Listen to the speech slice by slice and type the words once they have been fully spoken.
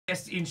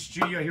guest in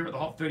studio here at the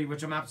Hot 30,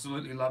 which I'm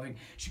absolutely loving.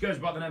 She goes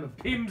by the name of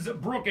Pimms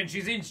Brooke, and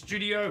she's in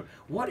studio.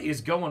 What is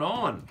going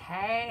on?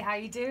 Hey, how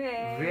you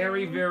doing?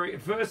 Very, very.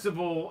 First of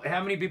all,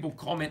 how many people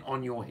comment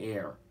on your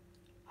hair?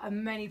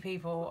 Many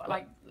people,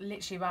 like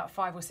literally about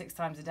 5 or 6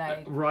 times a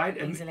day.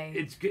 Right, easily.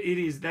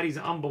 And that is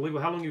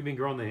unbelievable. How long have you been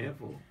growing the hair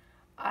for?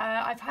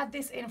 I've had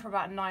this in for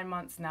about 9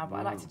 months now, but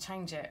I like to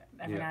change it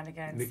every now and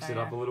again. Mix it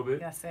up a little bit.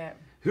 That's it.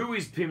 Who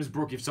is Pimms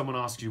Brooke? If someone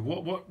asks you,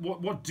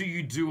 what do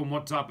you do, and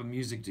what type of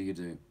music do you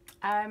do?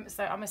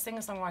 So I'm a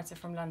singer-songwriter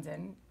from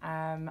London,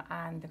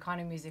 and the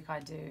kind of music I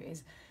do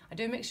is I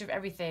do a mixture of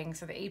everything.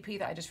 So the EP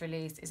that I just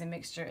released is a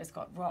mixture. It's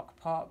got rock,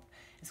 pop,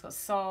 it's got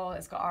soul,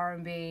 it's got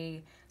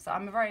R&B. So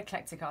I'm a very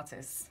eclectic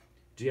artist.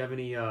 Do you have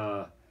any,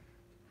 I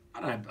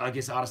don't know, I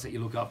guess artists that you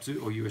look up to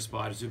or you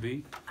aspire to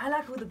be? I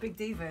like all the big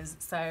divas.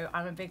 So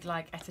I'm a big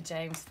Etta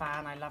James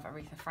fan. I love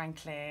Aretha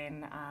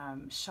Franklin,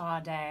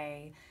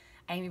 Sade,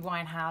 Amy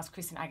Winehouse,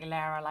 Christina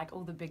Aguilera, like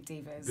all the big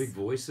divas. Big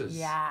voices.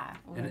 Yeah.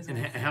 And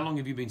how long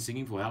have you been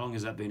singing for? How long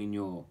has that been in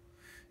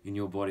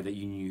your body that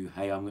you knew,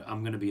 hey,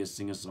 I'm going to be a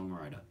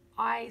singer-songwriter?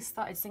 I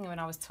started singing when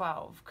I was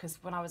 12 because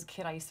when I was a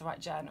kid I used to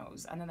write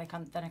journals, and then I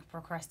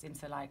progressed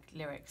into like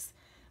lyrics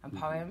and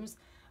poems.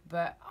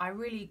 But I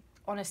really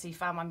honestly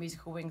found my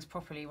musical wings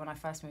properly when I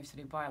first moved to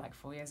Dubai like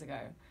 4 years ago.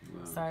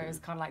 Wow, so it was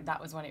kind of like that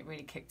was when it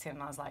really kicked in,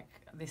 and I was like,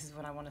 this is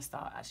when I want to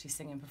start actually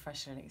singing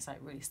professionally. So it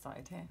really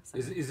started here. So.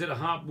 Is it a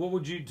hard, what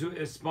would you do,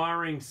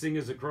 aspiring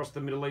singers across the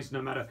Middle East,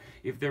 no matter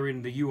if they're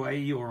in the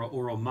UAE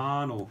or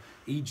Oman or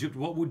Egypt,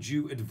 what would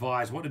you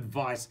advise? What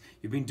advice,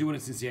 you've been doing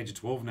it since the age of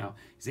 12 now,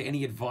 is there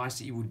any advice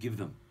that you would give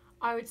them?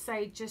 I would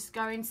say just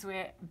go into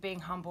it being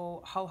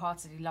humble,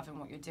 wholeheartedly loving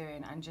what you're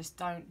doing, and just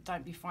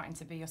don't be frightened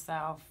to be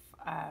yourself.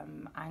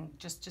 And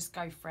just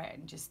go for it,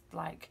 and just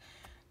like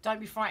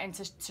don't be frightened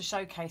to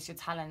showcase your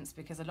talents,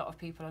 because a lot of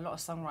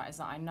songwriters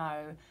that I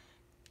know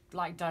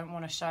like don't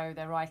want to show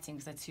their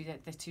writings.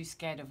 They're too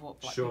scared of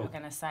what people are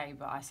going to say.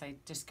 But I say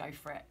just go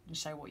for it and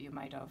show what you're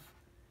made of.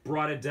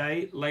 Brighter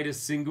Day,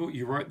 latest single,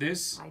 you wrote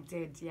this? I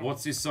did, yeah.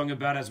 What's this song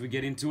about as we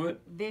get into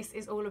it? This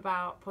is all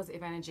about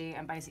positive energy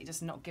and basically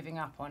just not giving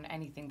up on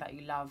anything that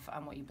you love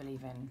and what you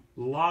believe in.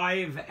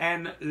 Live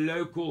and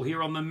local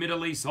here on the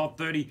Middle East Hot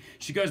 30.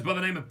 She goes by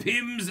the name of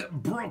Pimms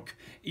Brooke.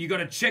 You got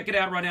to check it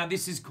out right now.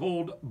 This is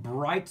called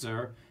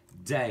Brighter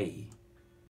Day.